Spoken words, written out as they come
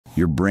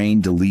Your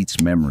brain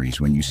deletes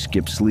memories when you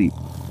skip sleep.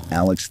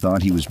 Alex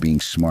thought he was being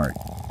smart.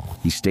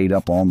 He stayed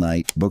up all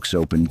night, books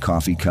open,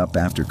 coffee cup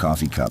after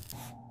coffee cup.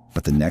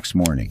 But the next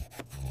morning,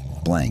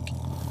 blank,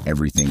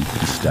 everything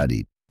he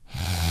studied,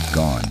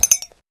 gone.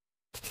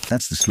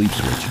 That's the sleep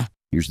switch.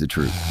 Here's the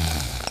truth.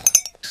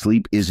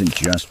 Sleep isn't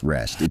just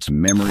rest, it's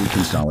memory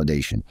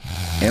consolidation.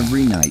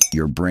 Every night,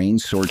 your brain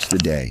sorts the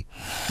day,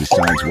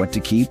 decides what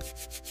to keep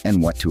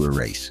and what to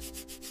erase.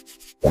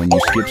 When you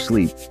skip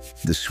sleep,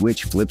 the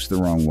switch flips the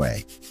wrong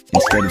way.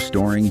 Instead of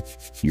storing,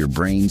 your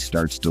brain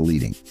starts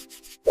deleting.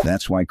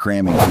 That's why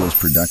cramming feels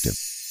productive,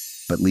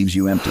 but leaves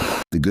you empty.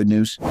 The good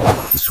news?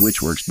 The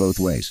switch works both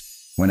ways.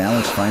 When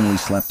Alex finally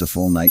slept a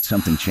full night,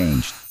 something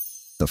changed.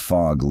 The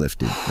fog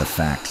lifted, the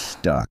facts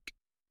stuck.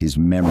 His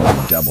memory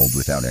doubled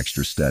without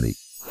extra study.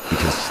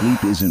 Because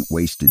sleep isn't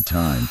wasted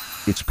time,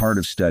 it's part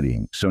of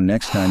studying. So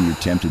next time you're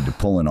tempted to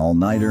pull an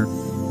all-nighter,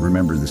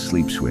 remember the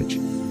sleep switch.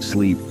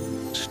 Sleep,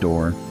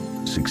 store,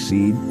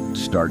 succeed,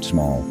 start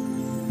small,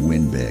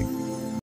 win big.